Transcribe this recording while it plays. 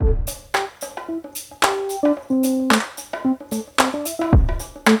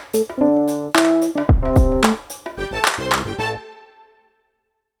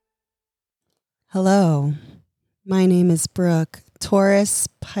is Brooke, Taurus,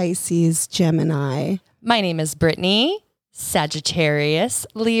 Pisces, Gemini. My name is Brittany, Sagittarius,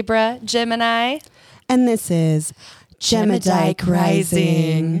 Libra, Gemini. And this is Gemidyke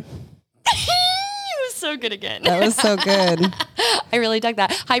Rising. You were so good again. That was so good. I really dug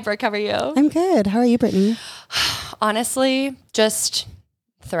that. Hi, Brooke. How are you? I'm good. How are you, Brittany? Honestly, just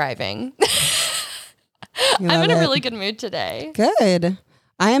thriving. I'm in a really good mood today. Good.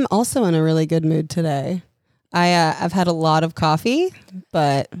 I am also in a really good mood today. I've had a lot of coffee,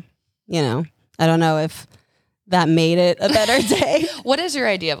 but, you know, I don't know if that made it a better day. What is your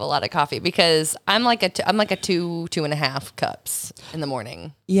idea of a lot of coffee? Because I'm like a 2.5 cups in the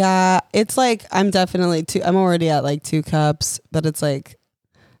morning. Yeah, it's like I'm already at like 2 cups, but it's like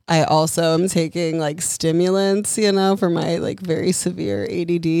I also am taking like stimulants, you know, for my like very severe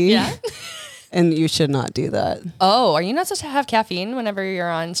ADD. Yeah. And you should not do that. Oh, are you not supposed to have caffeine whenever you're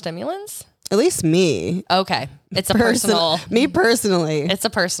on stimulants? At least me. Okay. It's a personal. Me personally. It's a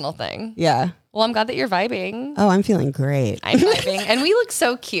personal thing. Yeah. Well, I'm glad that you're vibing. Oh, I'm feeling great. I'm vibing. And we look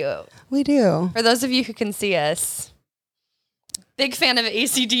so cute. We do. For those of you who can see us, big fan of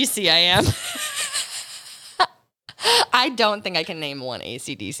AC/DC I am. I don't think I can name one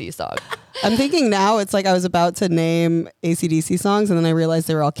AC/DC song. I'm thinking now it's like I was about to name AC/DC songs and then I realized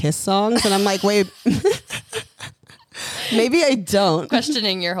they were all Kiss songs. And I'm like, wait, maybe I don't.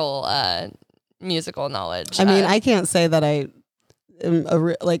 Questioning your whole musical knowledge. I mean, I can't say that I am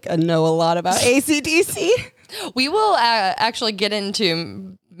know a lot about AC/DC. We will actually get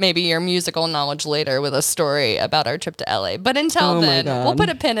into maybe your musical knowledge later with a story about our trip to LA. But until then, we'll put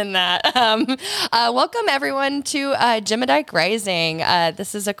a pin in that. Welcome everyone to Gemidyke Rising.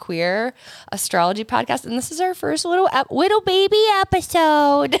 This is a queer astrology podcast, and this is our first little baby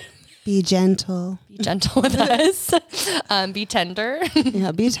episode. Be gentle. Be gentle with us. Be tender.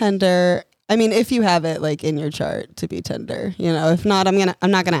 Yeah, be tender. I mean, if you have it like in your chart to be tender, you know, if not,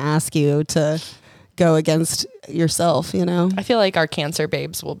 I'm not gonna ask you to go against yourself, you know. I feel like our Cancer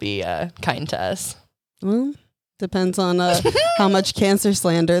babes will be kind to us. Well, depends on how much Cancer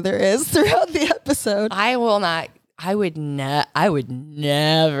slander there is throughout the episode. I will not. I would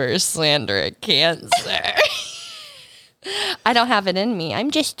never slander a Cancer. I don't have it in me.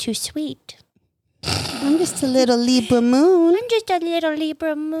 I'm just too sweet. I'm just a little Libra moon. I'm just a little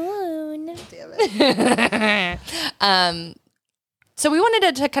Libra moon. Damn it. So we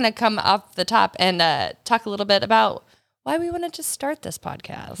wanted to kind of come off the top and talk a little bit about why we wanted to start this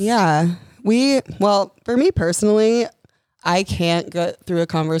podcast. Yeah. For me personally, I can't go through a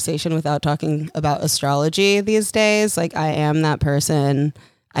conversation without talking about astrology these days. Like, I am that person.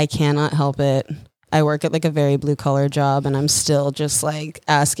 I cannot help it. I work at like a very blue collar job and I'm still just like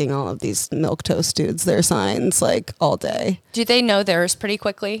asking all of these milquetoast dudes their signs like all day. Do they know theirs pretty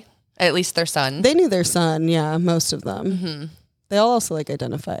quickly? At least their sun? They knew their sun. Yeah. Most of them. Mm-hmm. They all also like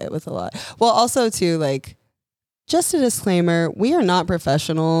identify it with a lot. Well, also too, like, just a disclaimer, we are not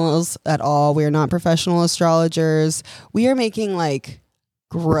professionals at all. We are not professional astrologers. We are making like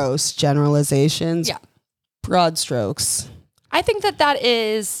gross generalizations. Yeah. Broad strokes. I think that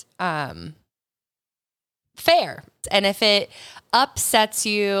is fair. And if it upsets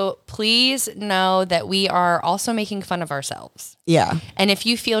you, please know that we are also making fun of ourselves. Yeah. And if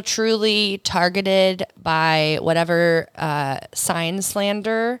you feel truly targeted by whatever sign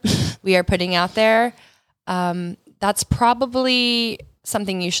slander we are putting out there, that's probably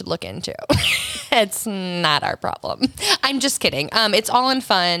something you should look into. It's not our problem. I'm just kidding. It's all in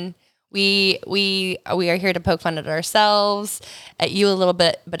fun. We are here to poke fun at ourselves, at you a little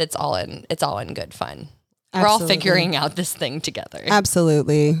bit, but it's all in good fun. Absolutely. We're all figuring out this thing together.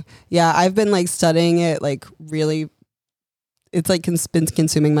 Absolutely. Yeah, I've been like studying it like really. It's like been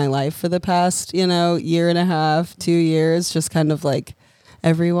consuming my life for the past, year and a half, 2 years, just kind of like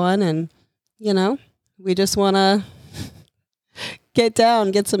everyone. And, we just want to get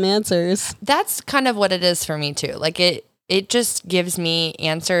some answers. That's kind of what it is for me too. Like it just gives me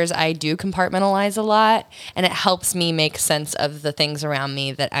answers. I do compartmentalize a lot, and it helps me make sense of the things around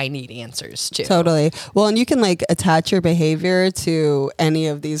me that I need answers to. Totally. Well, and you can like attach your behavior to any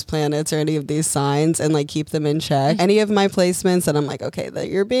of these planets or any of these signs and like keep them in check. Mm-hmm. Any of my placements, and I'm like, okay, that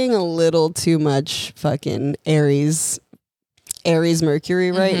you're being a little too much fucking Aries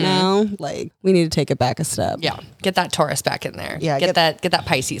Mercury right now. Like, we need to take it back a step. Yeah. Get that Taurus back in there. Yeah. Get that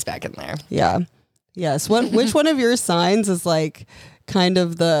Pisces back in there. Yeah. Yes. Which one of your signs is like kind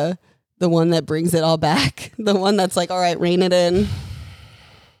of the one that brings it all back? The one that's like, all right, rein it in.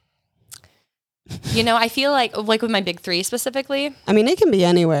 I feel like with my big three specifically. I mean, it can be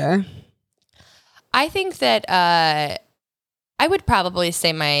anywhere. I think that I would probably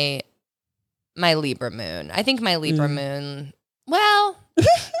say my Libra moon. I think my Libra moon, well,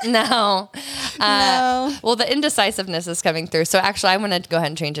 no. No. Well, the indecisiveness is coming through. So actually, I want to go ahead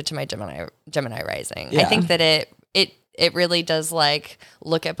and change it to my Gemini rising. Yeah. I think that it really does like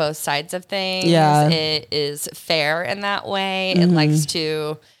look at both sides of things. Yeah. It is fair in that way. It likes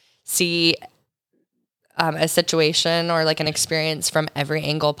to see a situation or like an experience from every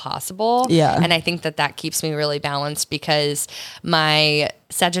angle possible. Yeah. And I think that keeps me really balanced because my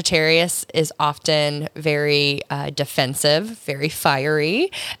Sagittarius is often very defensive, very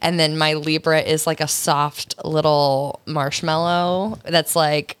fiery. And then my Libra is like a soft little marshmallow that's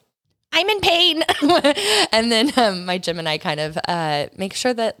like, I'm in pain. And then my Gemini kind of makes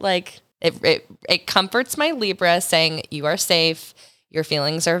sure that like it comforts my Libra saying, you are safe. Your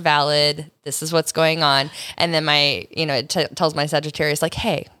feelings are valid. This is what's going on. And then it tells my Sagittarius like,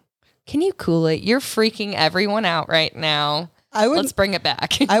 hey, can you cool it? You're freaking everyone out right now. Let's bring it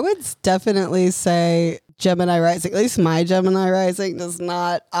back. I would definitely say Gemini rising, at least my Gemini rising does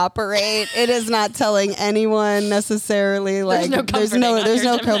not operate. It is not telling anyone necessarily like there's no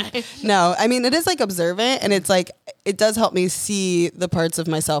no. I mean, it is like observant, and it's like it does help me see the parts of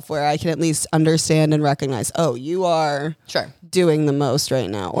myself where I can at least understand and recognize, oh, you are doing the most right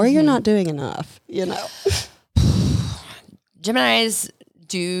now, or you're not doing enough, Geminis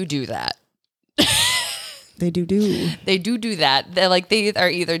do that. They do that. They are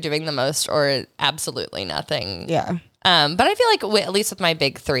either doing the most or absolutely nothing. Yeah. But I feel like at least with my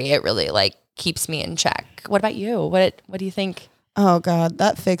big three, it really like keeps me in check. What about you? What do you think? Oh God,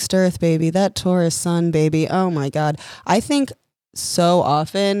 that fixed earth baby, that Taurus sun baby. Oh my God. I think so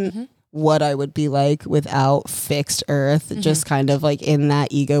often what I would be like without fixed earth, just kind of like in that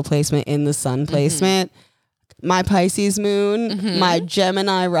ego placement, in the sun placement. My Pisces moon, my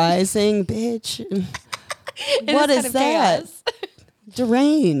Gemini rising, bitch. What is that?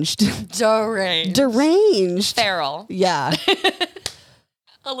 Deranged. Feral. Yeah.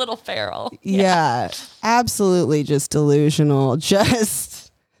 A little feral. Yeah. Absolutely just delusional.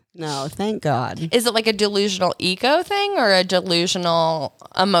 No, thank God. Is it like a delusional ego thing or a delusional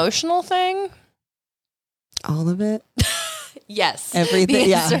emotional thing? All of it. Yes. Everything.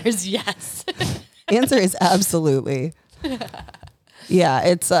 The answer is yes. Answer is absolutely. Yeah,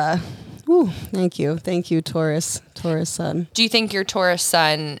 it's thank you, Taurus sun. Do you think your Taurus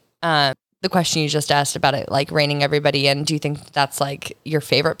sun, the question you just asked about it, like reining everybody in, do you think that's like your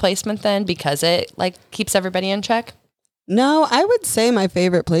favorite placement then because it like keeps everybody in check? No, I would say my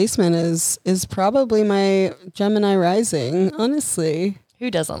favorite placement is probably my Gemini rising, honestly.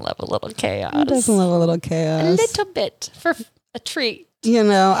 Who doesn't love a little chaos? Who doesn't love a little chaos? A little bit for a treat.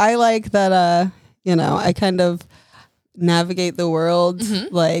 I like that, I kind of navigate the world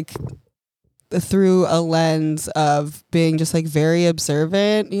like through a lens of being just like very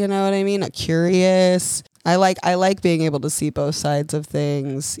observant, you know what I mean? Curious. I like being able to see both sides of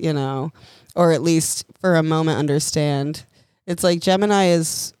things, or at least for a moment understand. It's like Gemini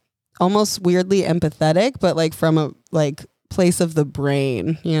is almost weirdly empathetic, but like from a like place of the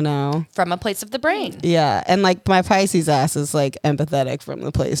brain, From a place of the brain. Yeah. And like my Pisces ass is like empathetic from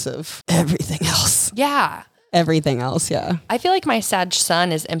the place of everything else. Yeah. Everything else, yeah. I feel like my Sag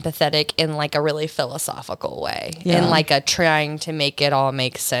sun is empathetic in like a really philosophical way, in like a trying to make it all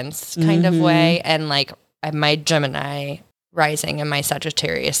make sense kind of way. And like my Gemini rising and my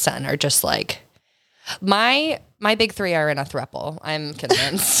Sagittarius sun are just like my big three are in a throuple. I'm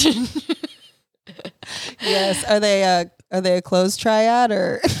convinced. Yes. Are they a closed triad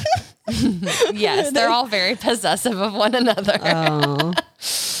or? Yes, they're all very possessive of one another. Oh.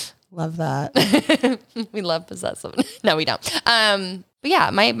 Love that. We love possessive. No, we don't. But yeah,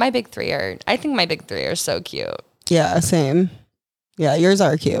 my big three I think my big three are so cute. Yeah, same. Yeah, yours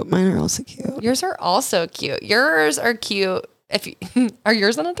are cute. Mine are also cute. Yours are also cute. Yours are cute. Are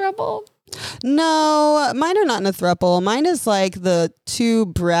yours in a throuple? No, mine are not in a throuple. Mine is like the two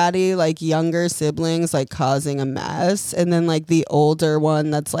bratty, like younger siblings, like causing a mess. And then like the older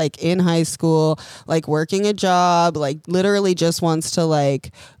one that's like in high school, like working a job, like literally just wants to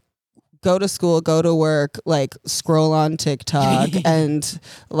like go to school, go to work, like scroll on TikTok and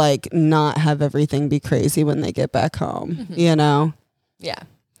like not have everything be crazy when they get back home, Yeah.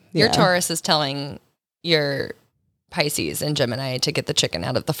 Your Taurus is telling your Pisces and Gemini to get the chicken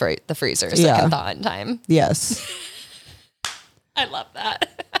out of the freezer so it can thaw in time. Yes. I love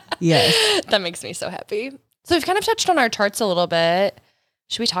that. Yes. That makes me so happy. So we've kind of touched on our charts a little bit.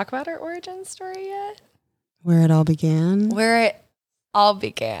 Should we talk about our origin story yet? Where it all began? Where it all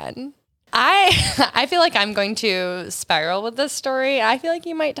began. I feel like I'm going to spiral with this story. I feel like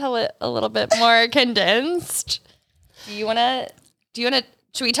you might tell it a little bit more condensed. Do you want to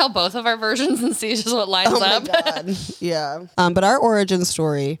Should we tell both of our versions and see just what lines Oh up? my God. Yeah. But our origin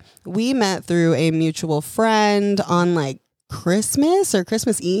story, we met through a mutual friend on like Christmas or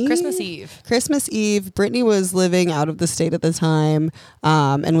Christmas Eve. Christmas Eve. Brittany was living out of the state at the time,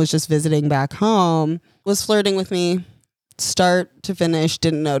 and was just visiting back home. Was flirting with me, start to finish.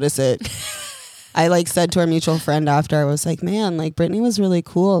 Didn't notice it. I like said to our mutual friend after, I was like, man, like Brittany was really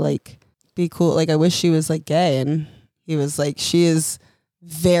cool. Like, be cool. Like, I wish she was like gay. And he was like, she is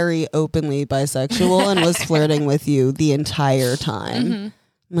very openly bisexual and was flirting with you the entire time. Mm-hmm.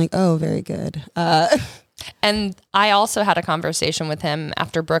 I'm like, oh, very good. And I also had a conversation with him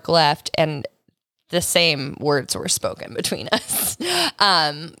after Brooke left, and the same words were spoken between us.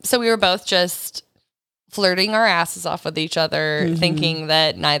 So we were both just flirting our asses off with each other, mm-hmm. thinking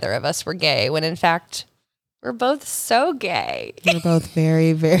that neither of us were gay, when in fact, we're both so gay. We're both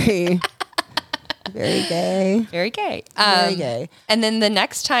very, very... Very gay. Very gay. Very gay. And then the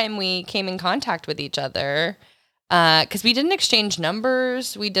next time we came in contact with each other, because we didn't exchange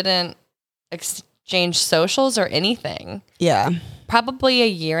numbers, we didn't exchange socials or anything. Yeah. Probably a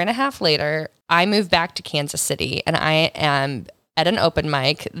year and a half later, I moved back to Kansas City, and I am at an open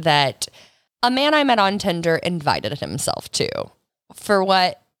mic that a man I met on Tinder invited himself to for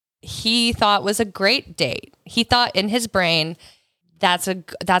what he thought was a great date. He thought in his brain, that's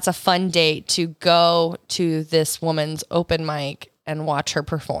a fun date to go to this woman's open mic and watch her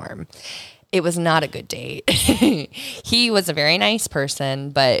perform. It was not a good date. He was a very nice person,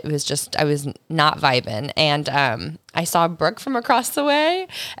 but it was just, I was not vibing. And I saw Brooke from across the way,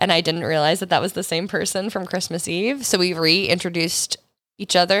 and I didn't realize that was the same person from Christmas Eve. So we reintroduced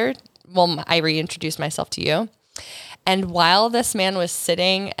each other. Well, I reintroduced myself to you. And while this man was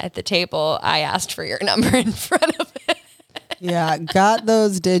sitting at the table, I asked for your number in front of him. Yeah, got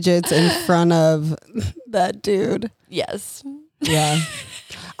those digits in front of that dude. Yes. Yeah.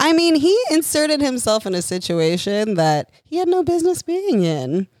 I mean, he inserted himself in a situation that he had no business being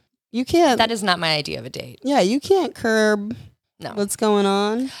in. You can't. That is not my idea of a date. Yeah, you can't curb what's going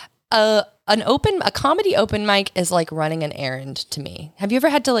on. A comedy open mic is like running an errand to me. Have you ever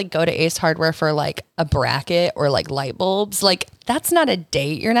had to like go to Ace Hardware for like a bracket or like light bulbs? Like, that's not a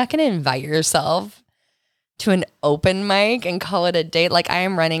date. You're not going to invite yourself to an open mic and call it a date. Like, I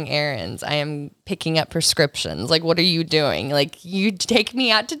am running errands. I am picking up prescriptions. Like, what are you doing? Like, you take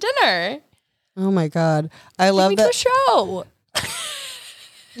me out to dinner. Oh my God. I love that. To a show.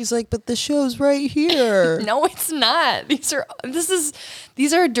 He's like, but the show's right here. No, it's not.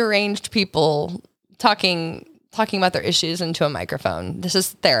 These are deranged people talking about their issues into a microphone. This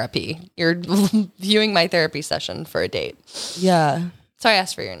is therapy. You're viewing my therapy session for a date. Yeah. So I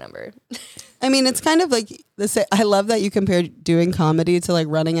asked for your number. I mean, it's kind of like I love that you compared doing comedy to like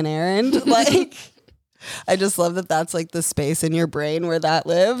running an errand. Like, I just love that that's like the space in your brain where that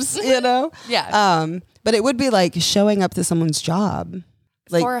lives, you know? Yeah. But it would be like showing up to someone's job.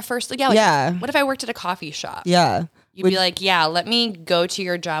 Like, for a first, yeah. What if I worked at a coffee shop? Yeah. You'd be like, yeah, let me go to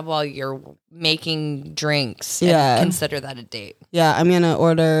your job while you're making drinks and consider that a date. Yeah, I'm going to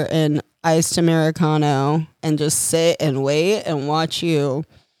order an iced Americano and just sit and wait and watch you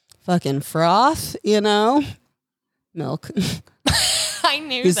fucking froth, you know? Milk. I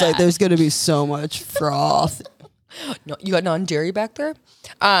knew He's that. like, there's going to be so much froth. No, you got non-dairy back there?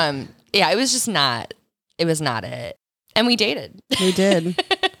 Yeah, it was just not, it was not it. And we dated. We did.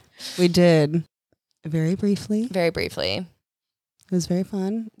 We did. Very briefly. Very briefly. It was very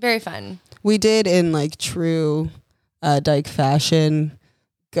fun. Very fun. We did, in like true Dyke fashion,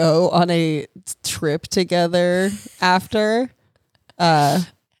 go on a trip together after. I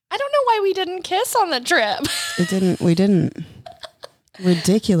don't know why we didn't kiss on the trip. We didn't.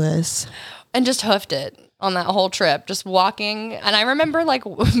 Ridiculous. And just hoofed it on that whole trip, just walking. And I remember like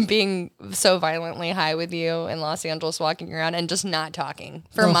being so violently high with you in Los Angeles, walking around and just not talking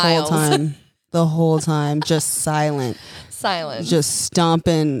for miles. The whole time, just silent. Silent. Just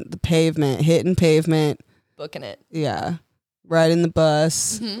stomping the pavement, hitting pavement. Booking it. Yeah. Riding the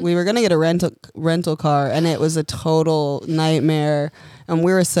bus. Mm-hmm. We were going to get a rental car, and it was a total nightmare. And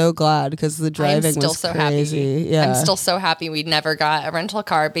we were so glad because the driving was so crazy. Happy. Yeah. I'm still so happy we never got a rental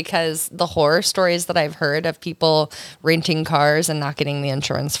car, because the horror stories that I've heard of people renting cars and not getting the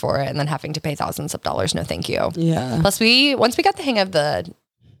insurance for it and then having to pay thousands of dollars. No, thank you. Yeah. Plus, once we got the hang of the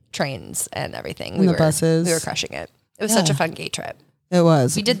trains and everything, the buses, we were crushing it. It was such a fun gay trip. It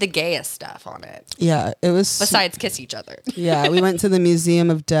was. We did the gayest stuff on it. Yeah, it was. Besides kiss each other. Yeah, we went to the Museum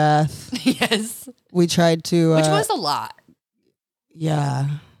of Death. Yes. We tried to. Which was a lot. Yeah.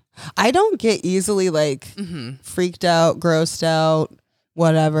 I don't get easily freaked out, grossed out,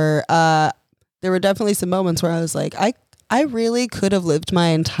 whatever. There were definitely some moments where I was like, I really could have lived my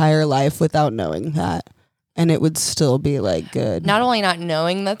entire life without knowing that, and it would still be like good. Not only not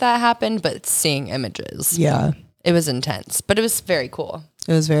knowing that happened, but seeing images. Yeah. It was intense, but it was very cool.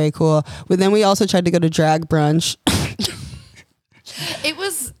 It was very cool. But then we also tried to go to drag brunch.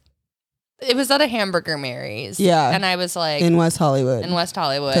 It was at a Hamburger Mary's. Yeah. And I was like... In West Hollywood.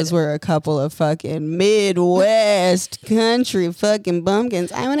 Because we're a couple of fucking Midwest country fucking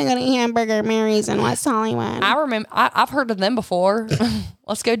bumpkins. I want to go to Hamburger Mary's in West Hollywood. I remember... I've heard of them before.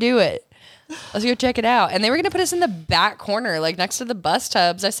 Let's go do it. Let's go check it out. And they were going to put us in the back corner, like next to the bus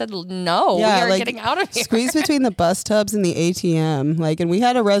tubs. I said, no, we are getting out of here. Squeeze between the bus tubs and the ATM. And we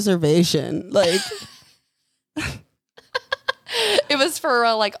had a reservation. It was for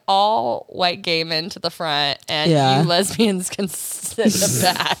all white gay men to the front, and you lesbians can sit in the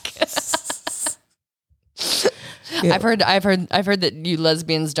back. Yeah. I've heard that you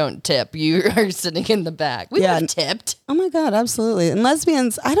lesbians don't tip. You are sitting in the back. We have tipped. Oh my God, absolutely. And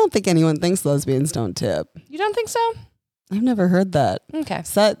lesbians, I don't think anyone thinks lesbians don't tip. You don't think so? I've never heard that. Okay.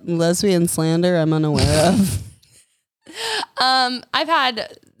 Is that lesbian slander I'm unaware of? I've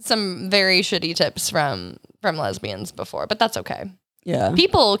had some very shitty tips from lesbians before, but that's okay. Yeah.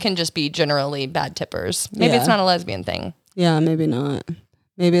 People can just be generally bad tippers. Maybe it's not a lesbian thing. Yeah, maybe not.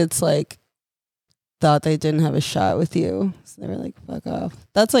 Maybe it's thought they didn't have a shot with you. So they were like, fuck off.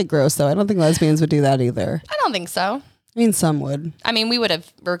 That's gross though. I don't think lesbians would do that either. I don't think so. I mean, some would. I mean, we would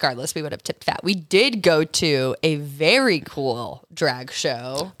have tipped fat. We did go to a very cool drag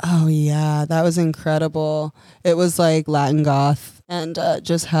show. Oh yeah, that was incredible. It was Latin goth and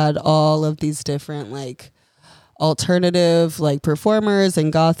just had all of these different alternative performers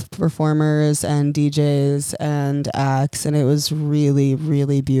and goth performers and DJs and acts, and it was really,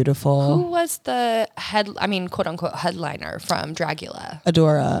 really beautiful. Who was the quote unquote headliner from Dragula?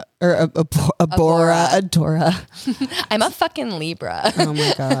 Adora. I'm a fucking Libra. Oh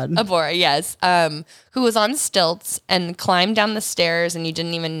my God. Abora, yes. Who was on stilts and climbed down the stairs, and you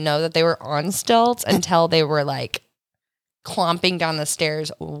didn't even know that they were on stilts until they were clomping down the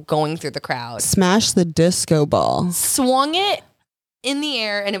stairs, going through the crowd. Smashed the disco ball. Swung it in the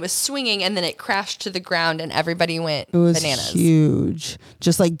air, and it was swinging, and then it crashed to the ground, and everybody went bananas. It was huge.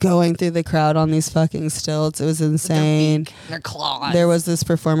 Just going through the crowd on these fucking stilts. It was insane. With their beak and their claws. There was this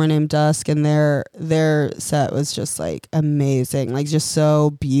performer named Dusk, and their set was just amazing. Just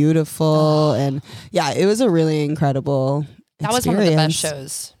so beautiful. And yeah, it was a really incredible That was one of the best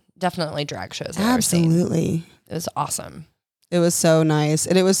shows. Definitely drag shows I've ever seen. Absolutely. It was awesome. It was so nice.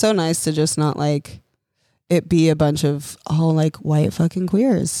 And it was so nice to just not it be a bunch of all white fucking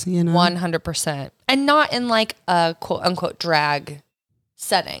queers, 100%. And not in a quote unquote drag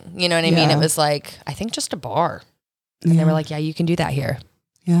setting. You know what I mean? It was I think just a bar. And they were yeah, you can do that here.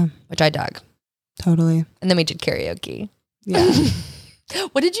 Yeah. Which I dug. Totally. And then we did karaoke. Yeah.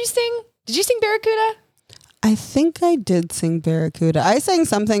 What did you sing? Did you sing Barracuda? I think I did sing Barracuda. I sang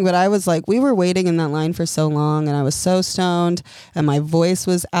something, but I was we were waiting in that line for so long, and I was so stoned, and my voice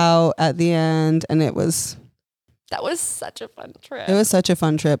was out at the end, and that was such a fun trip. It was such a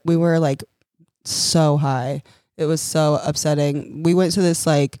fun trip. We were so high. It was so upsetting. We went to this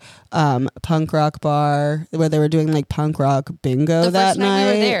punk rock bar where they were doing punk rock bingo that night. The first night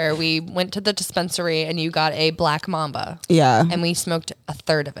we were there, we went to the dispensary and you got a black mamba. Yeah. And we smoked a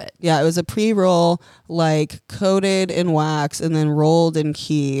third of it. Yeah, it was a pre-roll coated in wax and then rolled in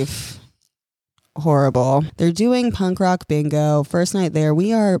keef. Horrible. They're doing punk rock bingo. First night there,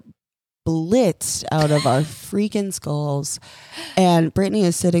 we are blitzed out of our freaking skulls. And Brittany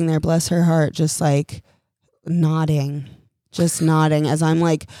is sitting there, bless her heart, just nodding as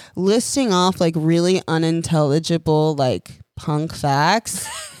I'm listing off really unintelligible punk facts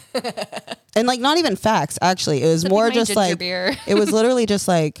and not even facts, actually. It was more just it was literally just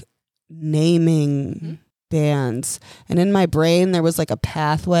naming bands, and in my brain there was a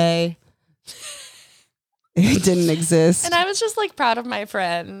pathway. It didn't exist, and I was just proud of my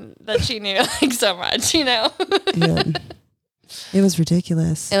friend that she knew so much, Yeah. It was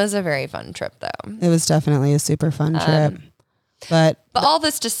ridiculous. It was a very fun trip, though. It was definitely a super fun trip. But all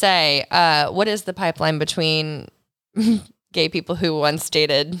this to say, what is the pipeline between gay people who once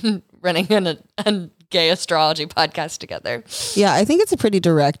dated running a gay astrology podcast together? Yeah, I think it's a pretty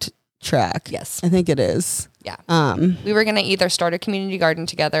direct track. Yes. I think it is. Yeah. We were going to either start a community garden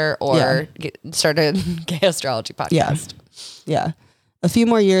together or start a gay astrology podcast. Yeah. A few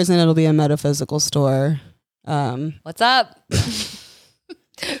more years and it'll be a metaphysical store. What's up?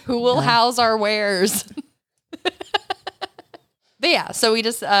 Who will house our wares? But yeah, so we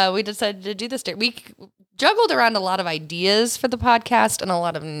decided to do this. juggled around a lot of ideas for the podcast and a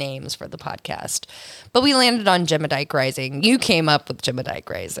lot of names for the podcast. But we landed on Gemidyke Rising. You came up with Gemidyke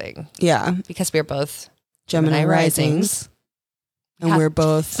Rising. Yeah. Because we're both Gemini Risings. And we're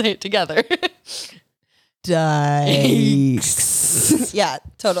both... Say it together. Dykes. Yeah,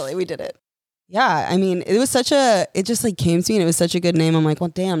 totally. We did it. Yeah, I mean, it was such a... It just like came to me and it was such a good name. I'm like,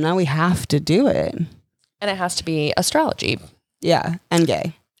 well, damn, now we have to do it. And it has to be astrology. Yeah, and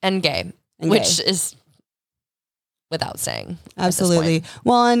gay. And gay. Which is without saying. Absolutely.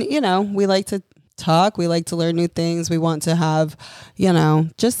 Well, and, you know, we like to talk. We like to learn new things. We want to have, you know,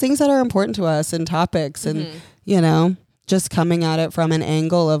 just things that are important to us and topics and, you know, just coming at it from an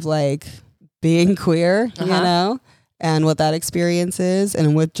angle of like being queer, you know, and what that experience is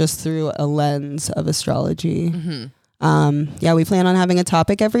and with just through a lens of astrology. Yeah, we plan on having a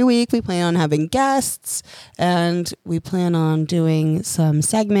topic every week. We plan on having guests and we plan on doing some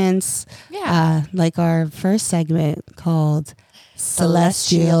segments. Yeah. Like our first segment called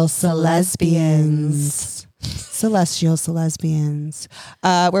Celestial Celesbians. Celestial Celesbians.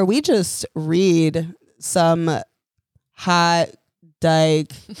 Where we just read some hot dyke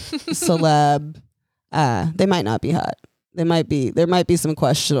celeb. They might not be hot. There might be some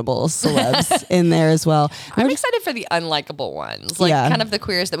questionable celebs in there as well. I'm excited for the unlikable ones, like kind of the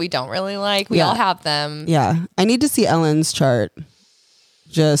queers that we don't really like. We all have them. Yeah. I need to see Ellen's chart.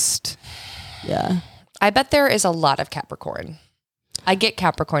 I bet there is a lot of Capricorn. I get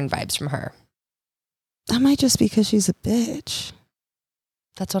Capricorn vibes from her. That might just be because she's a bitch.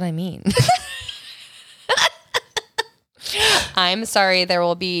 That's what I mean. I'm sorry.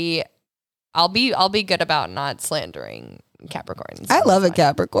 I'll be good about not slandering Capricorns. I love a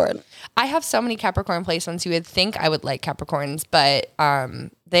Capricorn. I have so many Capricorn placements. You would think I would like Capricorns, but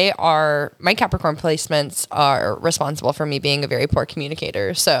my Capricorn placements are responsible for me being a very poor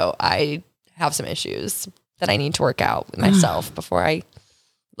communicator. So I have some issues that I need to work out with myself before I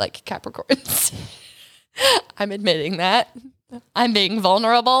like Capricorns. I'm admitting that. I'm being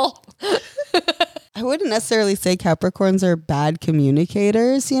vulnerable. I wouldn't necessarily say Capricorns are bad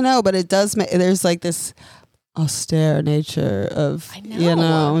communicators, you know, but it does there's like this austere nature of, you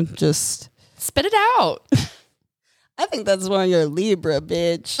know, just spit it out. I think that's why you're Libra,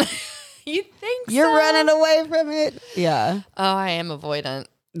 bitch. You think you're running away from it? Yeah. Oh, I am avoidant.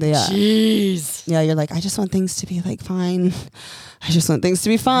 Yeah. Jeez. Yeah, you're like, I just want things to be like fine. I just want things to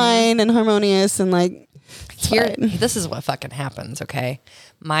be fine and harmonious and like this is what fucking happens, okay?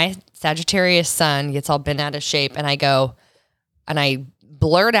 My Sagittarius sun gets all bent out of shape and I go and I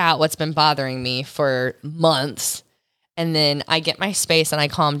blurt out what's been bothering me for months. And then I get my space and I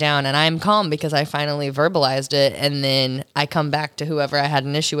calm down and I'm calm because I finally verbalized it. And then I come back to whoever I had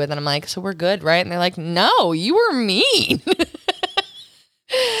an issue with and I'm like, so we're good, right? And they're like, no, you were mean. And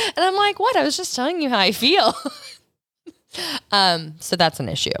I'm like, what? I was just telling you how I feel. So that's an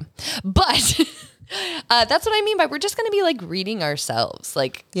issue. But that's what I mean by we're just going to be like reading ourselves.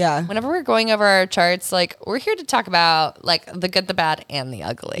 Like, yeah, whenever we're going over our charts, like we're here to talk about like the good, the bad, and the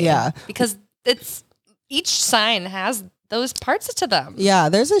ugly. Yeah. Because each sign has those parts to them. Yeah,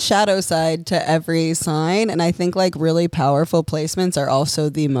 there's a shadow side to every sign. And I think like really powerful placements are also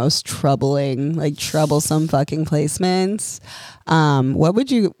the most troubling, like troublesome fucking placements.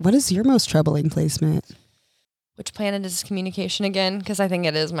 What is your most troubling placement? Which planet is communication again? Because I think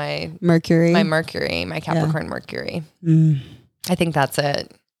it is my Mercury. My Capricorn Mercury. I think that's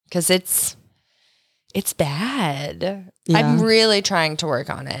it. Because it's bad. Yeah. I'm really trying to work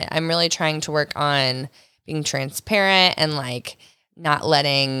on it. I'm really trying to work on being transparent and like not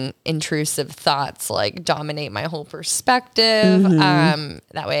letting intrusive thoughts like dominate my whole perspective.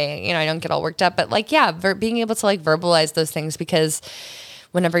 That way, you know, I don't get all worked up. But like, yeah, being able to like verbalize those things, because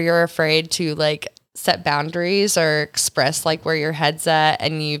whenever you're afraid to like set boundaries or express like where your head's at,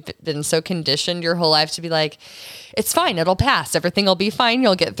 and you've been so conditioned your whole life to be like, it's fine, it'll pass, everything will be fine,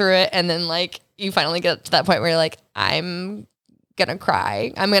 you'll get through it. And then like you finally get to that point where you're like, I'm gonna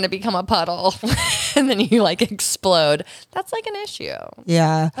cry, I'm gonna become a puddle. And then you like explode. That's like an issue.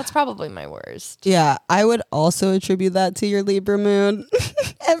 Yeah. That's probably my worst. Yeah. I would also attribute that to your Libra moon.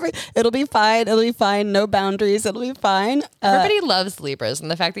 It'll be fine. It'll be fine. No boundaries. It'll be fine. Everybody loves Libras.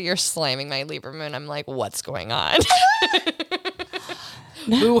 And the fact that you're slamming my Libra moon, I'm like, what's going on?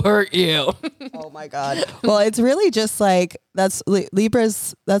 Who hurt you? Oh my God. Well, it's really just like, that's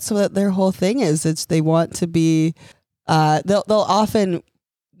Libras. That's what their whole thing is. It's they want to be, they'll often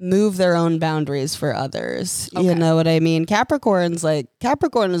move their own boundaries for others. Okay. You know what I mean? Capricorn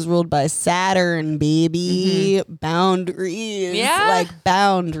is ruled by Saturn, baby. Boundaries. Yeah. Like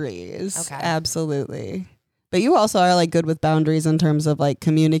boundaries. Okay. Absolutely. But you also are like good with boundaries in terms of like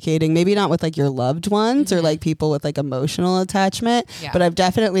communicating, maybe not with like your loved ones or like people with like emotional attachment, but I've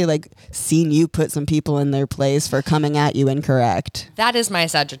definitely like seen you put some people in their place for coming at you incorrect. That is my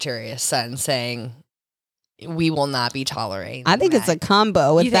Sagittarius sun saying we will not be tolerating. I think it's a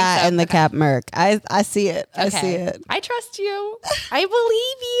combo with that and the Cap Merc. I see it. I see it. I trust you. I believe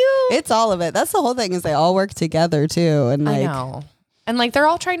you. It's all of it. That's the whole thing is they all work together too. And like, I know. And like they're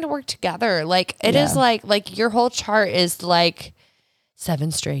all trying to work together. Like it is like your whole chart is like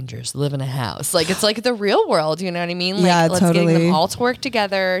 7 strangers live in a house. Like it's like the real world, you know what I mean? Like let's getting them all to work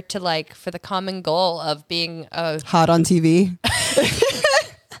together to like for the common goal of being hot on TV.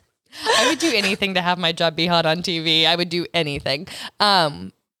 I would do anything to have my job be hot on TV. I would do anything.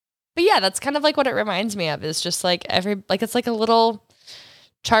 But yeah, that's kind of like what it reminds me of. Is just like it's like a little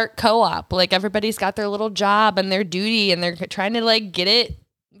chart co-op. Like everybody's got their little job and their duty and they're trying to like getting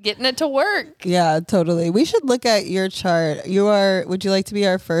it to work. Yeah, totally. We should look at your chart. Would you like to be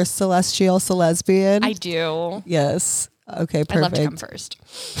our first celestial celesbian? I do. Yes. Okay, perfect. I'd love to come first.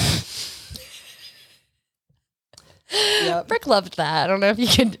 Yep. Brick loved that. I don't know if you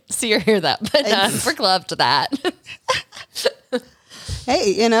can see or hear that, but Brick loved that.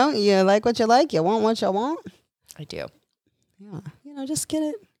 Hey, you like what you like. You want what you want. I do. Yeah. Just get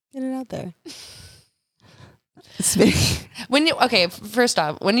it out there. First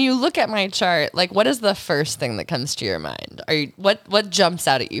off, when you look at my chart, like what is the first thing that comes to your mind? What jumps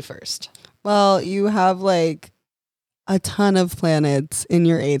out at you first? Well, you have like a ton of planets in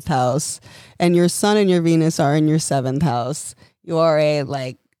your 8th house, and your Sun and your Venus are in your 7th house. You are a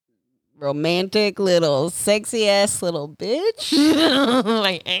like romantic little sexy ass little bitch.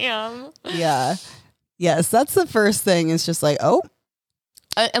 I am. Yeah. Yes, that's the first thing. Is just like, oh.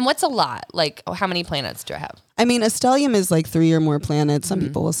 And what's a lot? Like, how many planets do I have? I mean, a stellium is like 3 or more planets. Some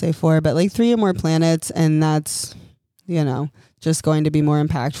people will say 4, but like 3 or more planets, and that's, just going to be more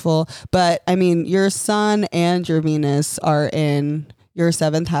impactful. But I mean, your Sun and your Venus are in your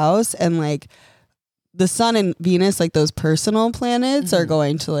 7th house, and like the Sun and Venus, like those personal planets are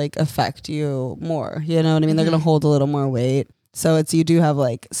going to like affect you more. You know what I mean? They're going to hold a little more weight. So you do have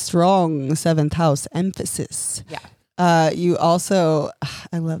like strong 7th house emphasis. Yeah. You also,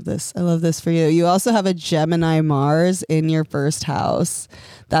 I love this for you. You also have a Gemini Mars in your 1st house.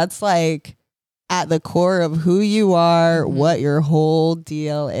 That's like at the core of who you are, what your whole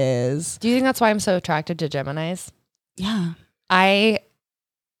deal is. Do you think that's why I'm so attracted to Geminis? Yeah. I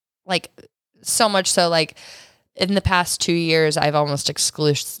like so much so like in the past 2 years, I've almost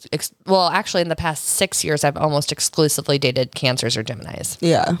actually in the past 6 years, I've almost exclusively dated Cancers or Geminis.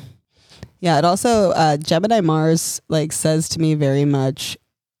 Yeah. Yeah. It also, Gemini Mars like says to me very much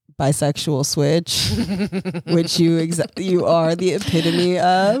bisexual switch, which you are the epitome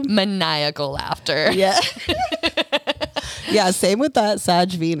of. Maniacal laughter. Yeah. Yeah. Same with that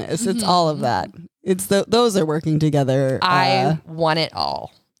Sag Venus. It's all of that. It's those are working together. I want it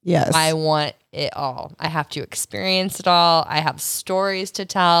all. Yes. I want it all. I have to experience it all. I have stories to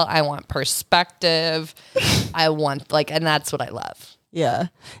tell. I want perspective. I want and that's what I love. Yeah.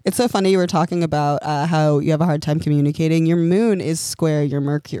 It's so funny you were talking about how you have a hard time communicating. Your moon is square your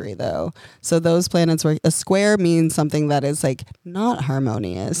Mercury, though. So those planets were a square means something that is like not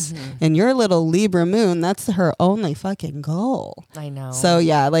harmonious. And your little Libra moon, that's her only fucking goal. I know. So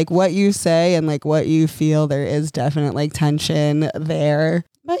yeah, like what you say and like what you feel, there is definite like tension there.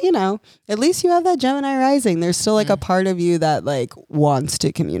 But at least you have that Gemini rising. There's still like a part of you that like wants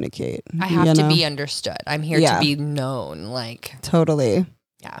to communicate. I have to be understood. I'm here to be known. Like totally.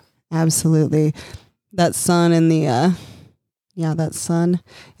 Yeah. Absolutely. That sun in the that sun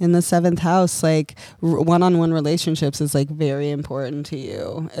in the 7th house, like one-on-one relationships is like very important to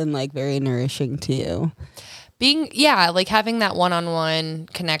you and like very nourishing to you. Like having that one-on-one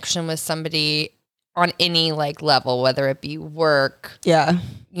connection with somebody on any like level, whether it be work,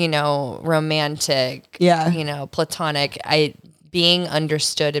 romantic, platonic, being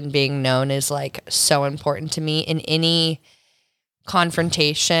understood and being known is like so important to me in any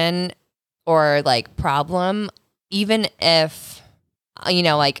confrontation or like problem, even if,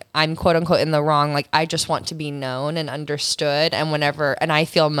 like I'm quote unquote in the wrong, like I just want to be known and understood. And I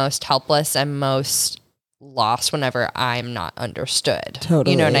feel most helpless and most lost whenever I'm not understood.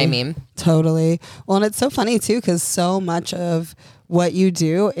 Totally. You know what I mean? Totally. Well, and it's so funny too, because so much of what you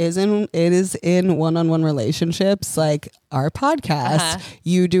do is in one-on-one relationships, like our podcast.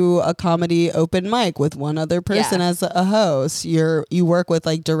 You do a comedy open mic with one other person as a host. You work with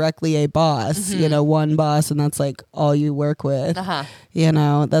like directly a boss, one boss, and that's like all you work with.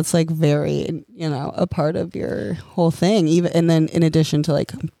 That's like very, a part of your whole thing. And then in addition to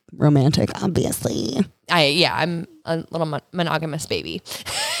like romantic, obviously. I'm a little monogamous baby.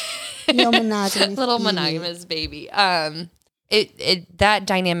 Little monogamous baby. That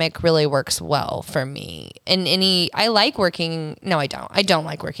dynamic really works well for me. I like working. No, I don't. I don't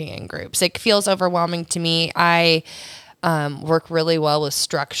like working in groups. It feels overwhelming to me. I work really well with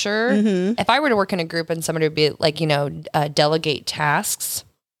structure. If I were to work in a group and somebody would be like, delegate tasks,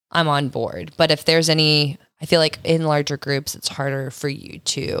 I'm on board. But if there's I feel like in larger groups, it's harder for you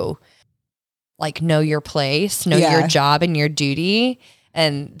to like know your place, know your job and your duty.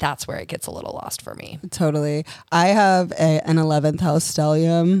 And that's where it gets a little lost for me. Totally. I have an 11th house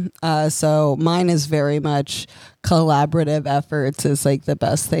stellium. So mine is very much collaborative efforts is like the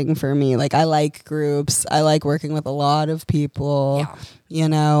best thing for me. Like I like groups. I like working with a lot of people.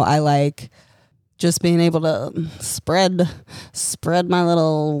 Yeah. I like just being able to spread my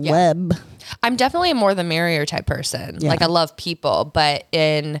little web. I'm definitely a more the merrier type person. Yeah. Like I love people, but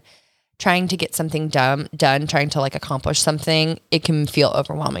in trying to get something done, trying to like accomplish something, it can feel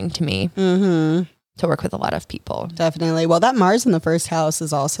overwhelming to me to work with a lot of people. Definitely. Well, that Mars in the first house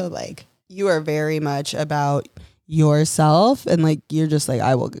is also like, you are very much about yourself and like, you're just like,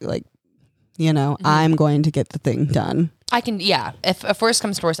 I will like, I'm going to get the thing done. I can, yeah. If worst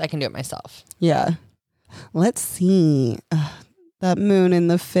comes to worst, I can do it myself. Yeah. Let's see. That moon in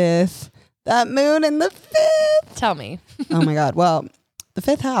the fifth. Tell me. Oh my God. Well, the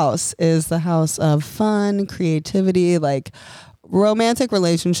fifth house is the house of fun, creativity, like romantic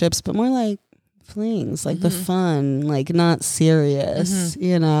relationships, but more like flings, like the fun, like not serious,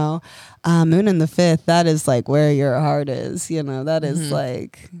 Moon in the fifth, that is like where your heart is, that is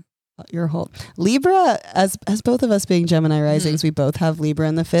like your whole Libra, as both of us being Gemini risings, we both have Libra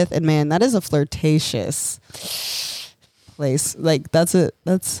in the fifth, and man, that is a flirtatious place. Like that's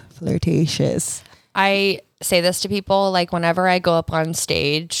flirtatious. I say this to people, like whenever I go up on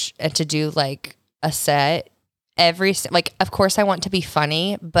stage and to do like a set, of course I want to be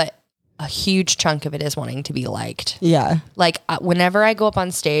funny, but a huge chunk of it is wanting to be liked. Yeah. Like whenever I go up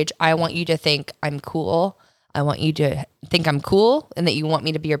on stage, I want you to think I'm cool. I want you to think I'm cool and that you want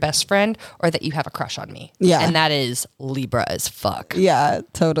me to be your best friend or that you have a crush on me. Yeah. And that is Libra as fuck. Yeah,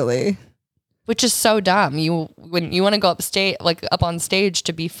 totally. Which is so dumb. When you want to go up on stage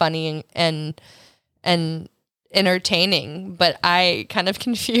to be funny and entertaining, but I kind of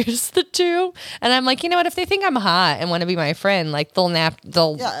confuse the two. And I'm like, you know what? If they think I'm hot and want to be my friend, like they'll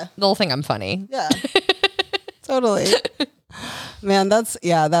think I'm funny. Yeah, totally. Man, that's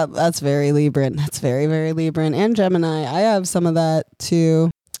very Libran. That's very, very Libran and Gemini. I have some of that too.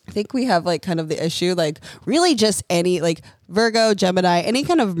 I think we have like kind of the issue, like really just any like Virgo, Gemini, any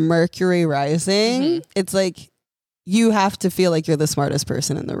kind of Mercury rising. It's like you have to feel like you're the smartest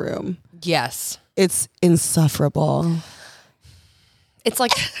person in the room. Yes. It's insufferable. It's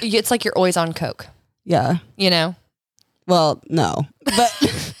like you're always on coke. Yeah. Well, no.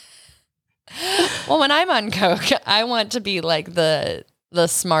 But well, when I'm on coke, I want to be like the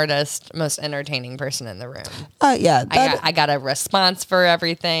smartest, most entertaining person in the room. Yeah. I got a response for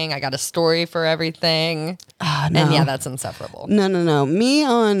everything. I got a story for everything. No. And yeah, that's insufferable. No. Me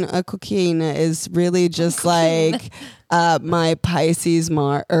on a cocaine is really just like my Pisces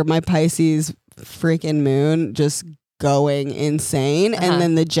freaking moon just going insane, and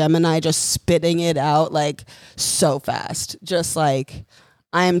then the Gemini just spitting it out like so fast, just like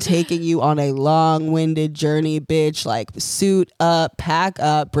I am taking you on a long-winded journey, bitch. Like suit up, pack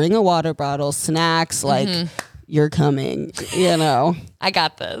up, bring a water bottle, snacks, like you're coming, I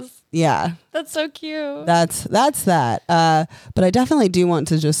got this. Yeah, that's so cute. That's that. But I definitely do want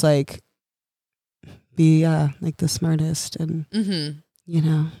to just like be like the smartest and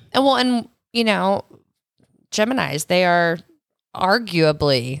Geminis, they are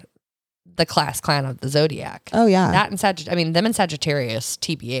arguably the class clown of the zodiac. Oh yeah, that and them and Sagittarius,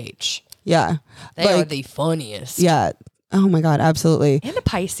 TBH. Yeah, they are the funniest. Yeah. Oh my God, absolutely. And a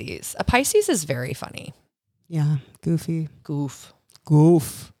Pisces. A Pisces is very funny. Yeah, goofy. Goof.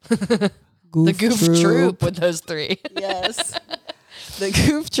 The goof troop with those three. Yes. The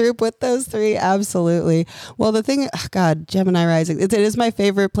goof troop with those three, absolutely. Well, the thing, God, Gemini rising, it is my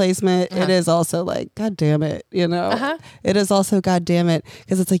favorite placement. It is also like, God damn it, It is also, God damn it,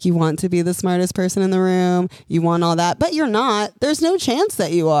 because it's like you want to be the smartest person in the room, you want all that, but you're not. There's no chance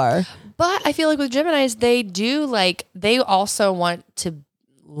that you are. But I feel like with Geminis, they also want to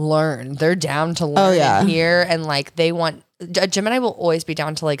learn. They're down to learn and hear, and like a Gemini will always be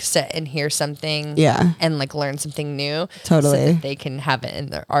down to like sit and hear something and like learn something new. Totally. So that they can have it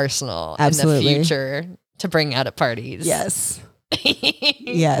in their arsenal absolutely. In the future to bring out at parties. Yes.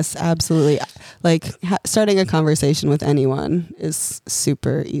 Yes, absolutely. Like starting a conversation with anyone is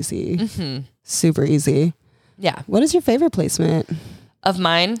super easy. super easy. Yeah. What is your favorite placement? Of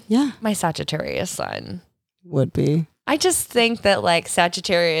mine? Yeah. My Sagittarius sign. Would be. I just think that like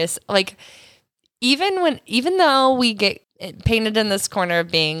Sagittarius, like even though we get painted in this corner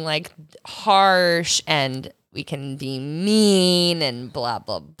of being like harsh and we can be mean and blah,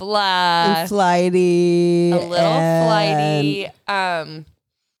 blah, blah. And flighty. A little flighty.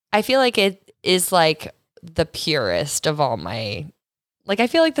 I feel like it is like the purest of all my, like, I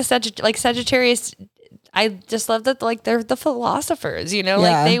feel like Sagittarius, I just love that, like, they're the philosophers, you know,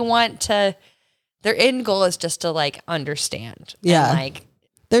 like they want to, their end goal is just to like understand. Yeah. And, like,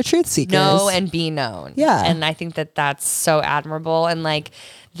 they're truth seekers. know and be known. Yeah. And I think that that's so admirable, and like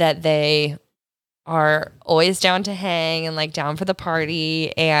that they are always down to hang and like down for the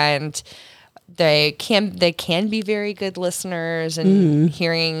party, and they can be very good listeners and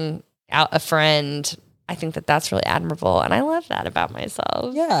hearing out a friend. I think that that's really admirable, and I love that about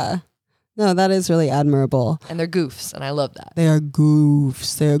myself. Yeah. No, that is really admirable. And they're goofs, and I love that. They are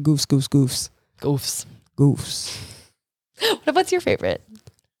goofs. They are goofs. Goofs. What's your favorite?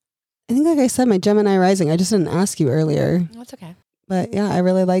 I think, like I said, my Gemini rising. I just didn't ask you earlier. That's okay. But yeah, I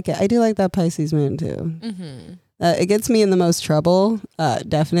really like it. I do like that Pisces moon too. Mm-hmm. It gets me in the most trouble,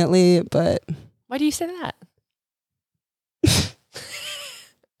 definitely. But why do you say that?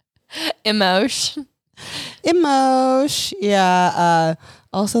 Emotion. Yeah.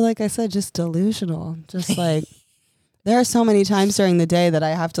 Also, like I said, just delusional. Just like there are so many times during the day that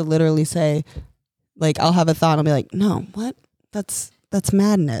I have to literally say, like, I'll have a thought and I'll be like, no, what? That's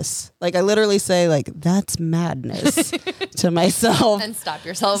madness. Like, I literally say, like, that's madness to myself. And stop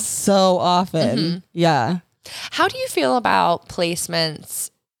yourself. So often. Mm-hmm. Yeah. How do you feel about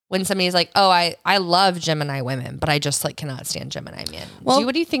placements when somebody's like, oh, I love Gemini women, but I just like cannot stand Gemini men? Well,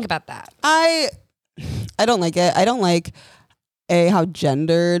 what do you think about that? I don't like it. I don't like how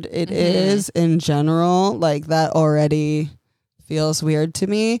gendered it is in general. Like, that already feels weird to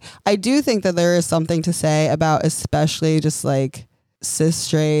me. I do think that there is something to say about, especially just like cis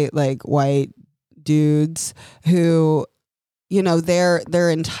straight, like white dudes who, you know, their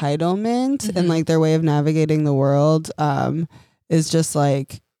entitlement and like their way of navigating the world is just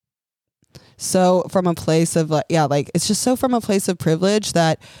like so from a place of like, yeah, like it's just so from a place of privilege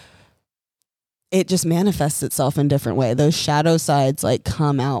that it just manifests itself in different way. Those shadow sides like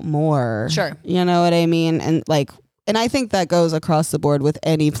come out more. Sure. You know what I mean? And like, and I think that goes across the board with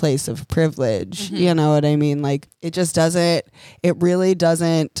any place of privilege. You know what I mean? Like, it just doesn't, it really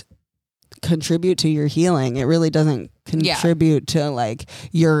doesn't contribute to your healing. It really doesn't contribute to like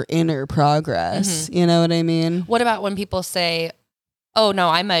your inner progress. You know what I mean? What about when people say, oh no,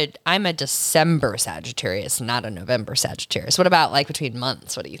 I'm a December Sagittarius, not a November Sagittarius? What about like between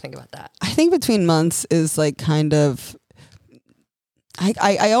months? What do you think about that? I think between months is like kind of,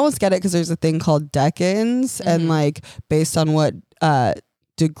 I almost get it because there's a thing called decans and like based on what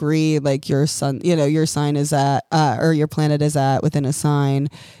degree like your sun, you know, your sign is at or your planet is at within a sign,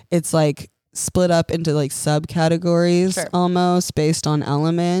 it's like split up into like subcategories almost based on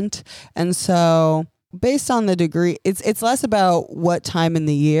element. And so based on the degree, it's less about what time in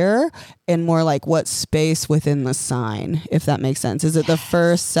the year and more like what space within the sign, if that makes sense. Is it the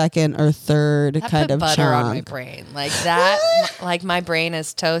first, second, or third that kind put of butter chunk? on my brain like that? Like my brain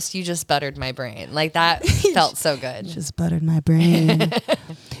is toast. You just buttered my brain. Like that felt so good. Just buttered my brain.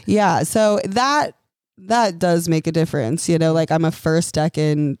 Yeah, so that does make a difference. You know, like I'm a first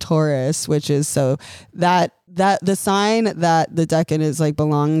decan Taurus, which is so that the sign that the decan is like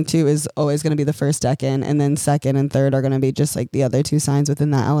belonging to is always going to be the first decan, and then second and third are going to be just like the other two signs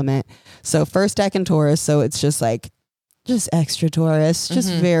within that element. So first decan Taurus, so it's just like just extra Taurus,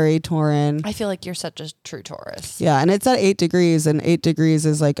 just very Tauran. I feel like you're such a true Taurus. Yeah, and it's at 8 degrees, and 8 degrees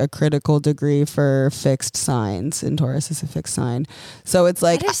is like a critical degree for fixed signs, and Taurus is a fixed sign. So it's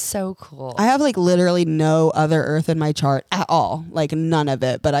like... That is so cool. I have like literally no other earth in my chart at all, like none of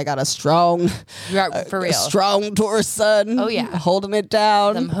it, but I got a strong... For real. A strong Taurus sun. Oh, yeah. Holding it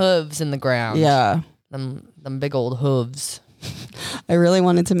down. Them hooves in the ground. Yeah. Them big old hooves. I really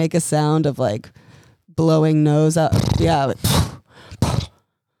wanted to make a sound of like... blowing nose up. Yeah.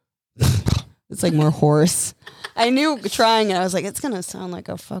 It's like more horse. I knew trying it. I was like, it's going to sound like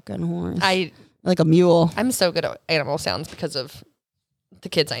a fucking horse. Like a mule. I'm so good at animal sounds because of the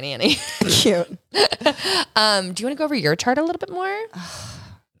kids I nanny. Cute. Do you want to go over your chart a little bit more?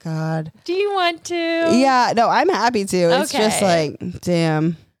 God. Do you want to? Yeah. No, I'm happy to. It's Okay. just like,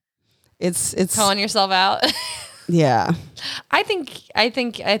 damn. It's Calling yourself out. Yeah. I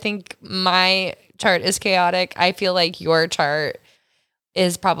think my chart is chaotic. I feel like your chart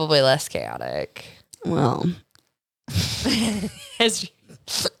is probably less chaotic. Well,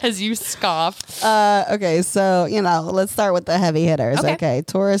 as you scoff. Okay, so, let's start with the heavy hitters. Okay.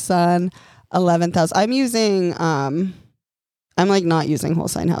 Taurus sun, 11th house. I'm like not using whole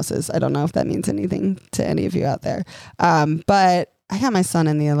sign houses. I don't know if that means anything to any of you out there. But I got my sun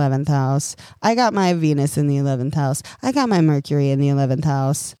in the 11th house. I got my Venus in the 11th house. I got my Mercury in the 11th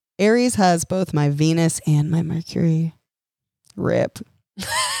house. Aries has both my Venus and my Mercury. Rip.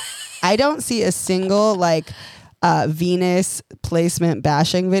 I don't see a single Venus placement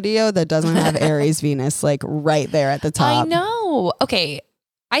bashing video that doesn't have Aries Venus like right there at the top. I know. Okay.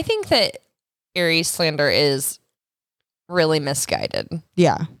 I think that Aries slander is really misguided.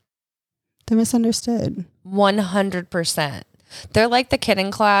 Yeah. They're misunderstood. 100%. They're like the kid in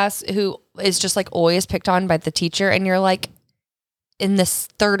class who is just like always picked on by the teacher. And you're like, in this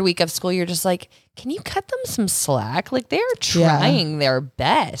third week of school, you're just like, can you cut them some slack? Like they're trying their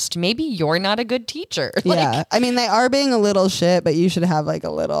best. Maybe you're not a good teacher. Yeah. I mean, they are being a little shit, but you should have like a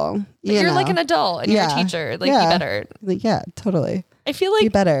little, you're like an adult and you're a teacher. Like be better. Like, yeah, totally. I feel like be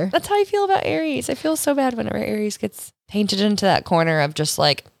better. That's how I feel about Aries. I feel so bad whenever Aries gets painted into that corner of just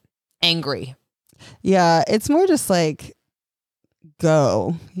like angry. Yeah. It's more just like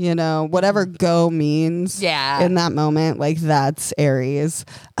go, whatever go means in that moment. Like that's Aries.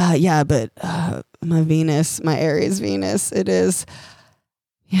 But my Aries Venus, it is,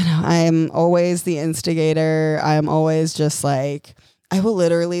 I'm always the instigator. I'm always just like, I will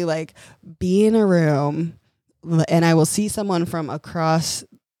literally like be in a room and I will see someone from across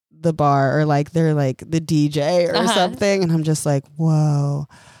the bar or like they're like the DJ or something. And I'm just like, whoa,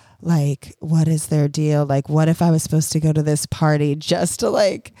 like, what is their deal? Like, what if I was supposed to go to this party just to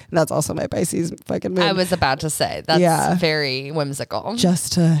like, that's also my Pisces fucking mood. I was about to say, that's very whimsical.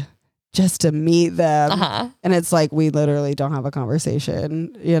 Just to meet them. And it's like, we literally don't have a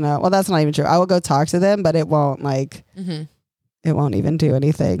conversation, Well, that's not even true. I will go talk to them, but it won't like, it won't even do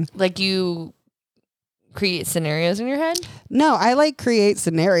anything. Like you create scenarios in your head? No, I like create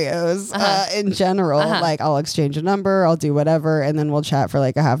scenarios in general. Like I'll exchange a number, I'll do whatever, and then we'll chat for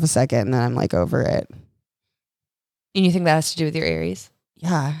like a half a second and then I'm like over it. And you think that has to do with your Aries?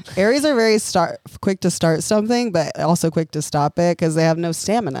 Yeah. Aries are very quick to start something, but also quick to stop it because they have no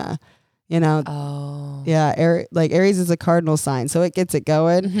stamina. Oh. Yeah. Aries is a cardinal sign, so it gets it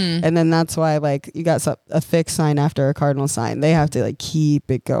going. And then that's why like you got a fixed sign after a cardinal sign. They have to like keep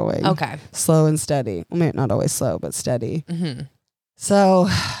it going. Okay. Slow and steady. Well, maybe not always slow, but steady. So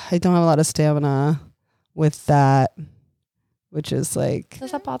I don't have a lot of stamina with that, which is like.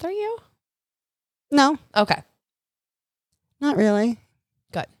 Does that bother you? No. Okay. Not really.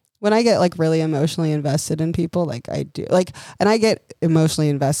 Good. When I get like really emotionally invested in people, like I do, like, and I get emotionally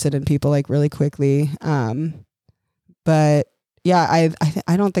invested in people like really quickly. But yeah,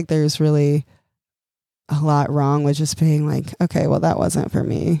 I don't think there's really a lot wrong with just being like, okay, well that wasn't for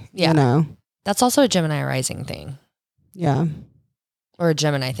me. Yeah. That's also a Gemini rising thing. Yeah. Or a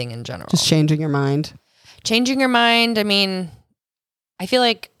Gemini thing in general. Just changing your mind. Changing your mind. I mean, I feel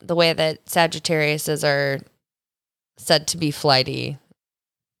like the way that Sagittariuses are said to be flighty,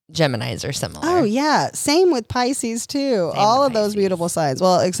 Geminis are similar. Oh yeah, same with Pisces too. All of those mutable signs.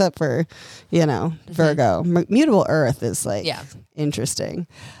 Well, except for, Virgo. Mutable Earth is like interesting.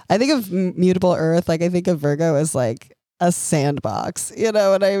 I think of mutable Earth, like I think of Virgo as like a sandbox. You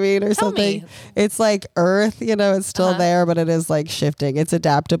know what I mean, or something. It's like Earth. It's still there, but it is like shifting. It's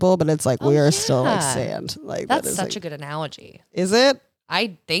adaptable, but it's like we are still like sand. Like that's such a good analogy. Is it?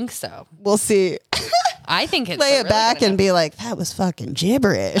 I think so. We'll see. I think it's play it back and be like, that was fucking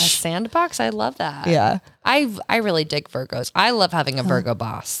gibberish. A sandbox? I love that. Yeah. I really dig Virgos. I love having a Virgo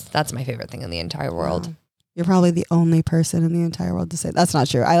boss. That's my favorite thing in the entire world. You're probably the only person in the entire world to say that's not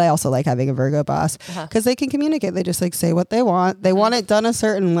true. I also like having a Virgo boss because they can communicate. They just like say what they want. They want it done a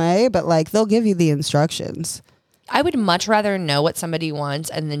certain way, but like they'll give you the instructions. I would much rather know what somebody wants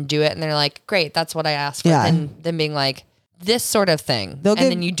and then do it. And they're like, great, that's what I asked for. Than being like, this sort of thing.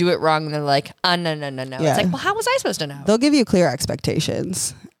 Then you do it wrong and they're like, no. Yeah. It's like, well, how was I supposed to know? They'll give you clear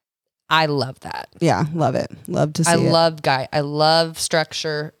expectations. I love that. Yeah, love it. Love to see it. I love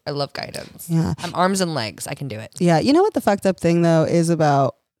structure. I love guidance. Yeah. I'm arms and legs. I can do it. Yeah. You know what the fucked up thing though is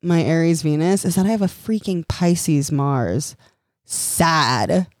about my Aries Venus is that I have a freaking Pisces Mars.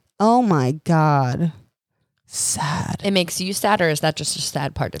 Sad. Oh my God. Sad. It makes you sad, or is that just a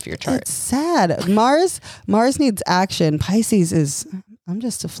sad part of your chart? It's sad. Mars needs action. Pisces is, I'm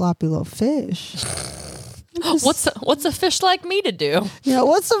just a floppy little fish. What's a fish like me to do?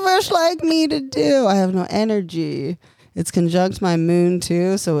 What's a fish like me to do? I have no energy. It's conjunct my moon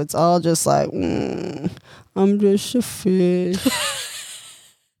too, so it's all just like, I'm just a fish.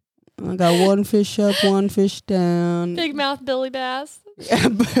 I got one fish up, one fish down. Big mouth Billy Bass. Yeah,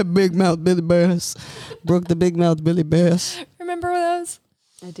 big mouth Billy Bass. Brooke the big mouth Billy Bass. Remember those?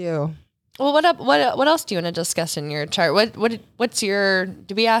 I do. Well, what else do you want to discuss in your chart? What's your?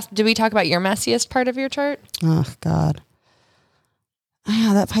 Did we talk about your messiest part of your chart? Oh God.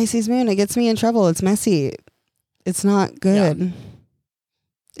 Yeah, that Pisces moon, it gets me in trouble. It's messy. It's not good. Yeah.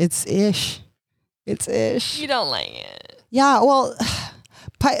 It's ish. You don't like it. Yeah, well,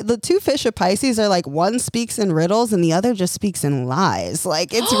 the two fish of Pisces are like one speaks in riddles and the other just speaks in lies. Like,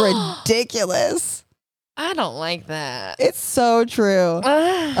 it's ridiculous. I don't like that. It's so true.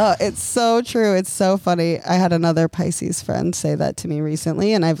 It's so true. It's so funny. I had another Pisces friend say that to me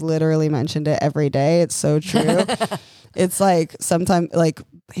recently, and I've literally mentioned it every day. It's so true. It's like sometimes like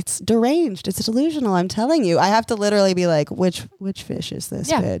it's deranged. It's delusional. I'm telling you. I have to literally be like, which fish is this,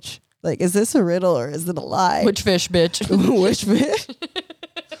 bitch? Like, is this a riddle or is it a lie? Which fish, bitch? Which fish?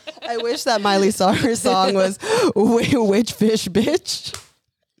 I wish that Miley Cyrus song was which fish, bitch?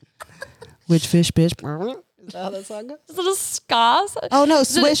 Which fish, bitch? Is that how that song goes? Is it a ska? Oh, no.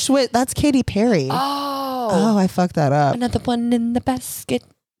 Swish, swish. That's Katy Perry. Oh, I fucked that up. Another one in the basket.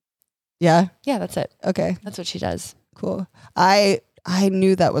 Yeah? Yeah, that's it. Okay. That's what she does. Cool. I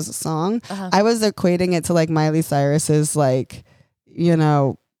knew that was a song. I was equating it to like Miley Cyrus's like, you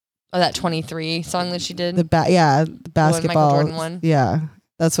know. Oh, that 23 song that she did? The basketball. Michael Jordan one? Yeah.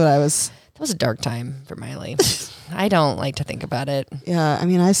 That's what I was. That was a dark time for Miley. I don't like to think about it. Yeah. I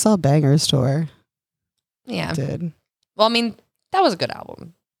mean, I saw Banger's tour. Yeah. I did. Well, I mean, that was a good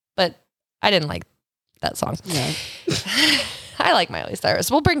album, but I didn't like that song. Yeah. I like Miley Cyrus.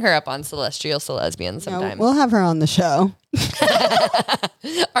 We'll bring her up on Celestial Celesbian sometime. Yeah, we'll have her on the show.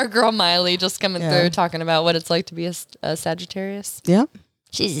 Our girl Miley just coming through talking about what it's like to be a Sagittarius. Yep.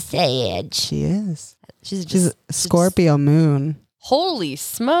 She's a Sag. She is. She's a Scorpio moon. Holy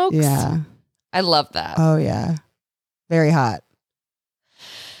smokes. Yeah. I love that. Oh, yeah. Very hot.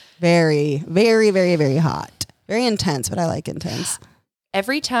 Very, very, very, very hot. Very intense, but I like intense.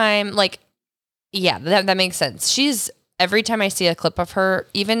 Every time, like, yeah, that makes sense. Every time I see a clip of her,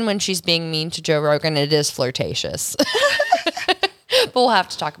 even when she's being mean to Joe Rogan, it is flirtatious. But we'll have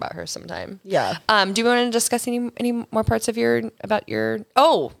to talk about her sometime. Yeah. Do you want to discuss any more parts of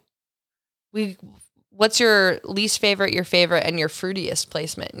what's your least favorite, your favorite, and your fruitiest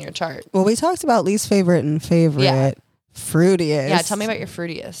placement in your chart? Well, we talked about least favorite and favorite. Yeah. Fruitiest. Yeah, tell me about your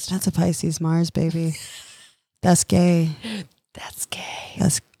fruitiest. That's a Pisces Mars, baby. That's gay. That's gay.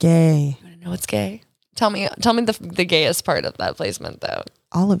 That's gay. You want to know what's gay? Tell me the gayest part of that placement, though.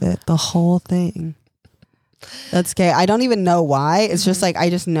 All of it. The whole thing. That's gay. I don't even know why. It's just like, I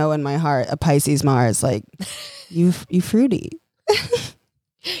just know in my heart, a Pisces Mars, like, you fruity.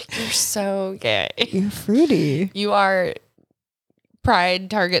 You're so gay. You're fruity. You are pride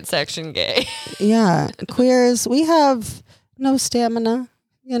target section gay. Yeah. Queers, we have no stamina,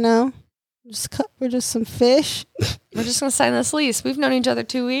 you know? We're just some fish. We're just going to sign this lease. We've known each other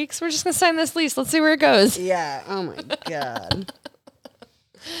 2 weeks. We're just going to sign this lease. Let's see where it goes. Yeah. Oh my God.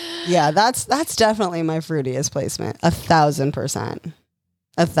 Yeah, that's definitely my fruitiest placement. 1,000%.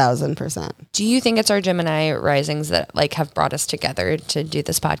 1,000%. Do you think it's our Gemini risings that like have brought us together to do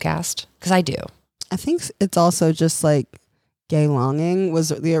this podcast? Because I do. I think it's also just like gay longing was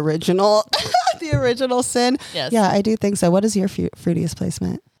the original, the original sin. Yes. Yeah, I do think so. What is your fruitiest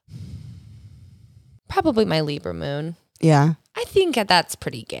placement? Probably my Libra moon. Yeah. I think that's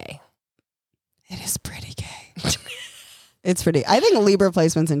pretty gay. It is pretty gay. It's pretty. I think Libra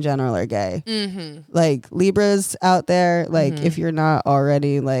placements in general are gay. Mm-hmm. Like Libras out there, like if you're not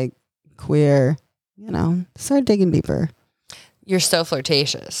already like queer, you know, start digging deeper. You're so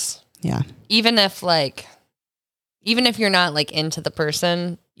flirtatious. Yeah. Even if you're not like into the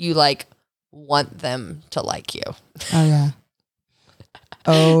person, you like want them to like you. Oh yeah.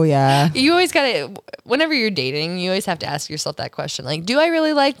 Oh yeah. You always gotta, whenever you're dating, you always have to ask yourself that question. Like, do I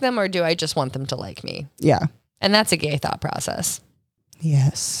really like them or do I just want them to like me? Yeah. And that's a gay thought process.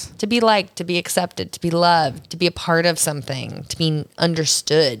 Yes. To be liked, to be accepted, to be loved, to be a part of something, to be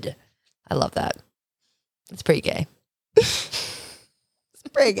understood. I love that. It's pretty gay. It's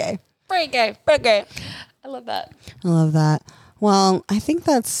pretty gay. Pretty gay. Pretty gay. I love that. I love that. Well, I think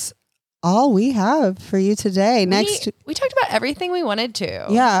that's all we have for you today. We talked about everything we wanted to.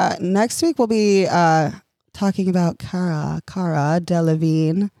 Yeah. Next week we'll be talking about Cara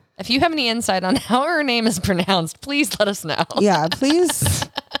Delevingne. If you have any insight on how her name is pronounced, please let us know. Yeah, please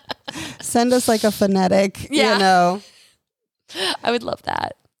send us like a phonetic, you know. I would love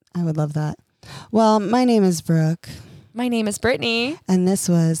that. I would love that. Well, my name is Brooke. My name is Brittany. And this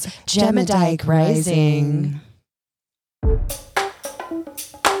was Gemidyke Rising.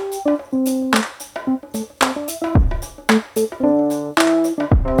 Bye.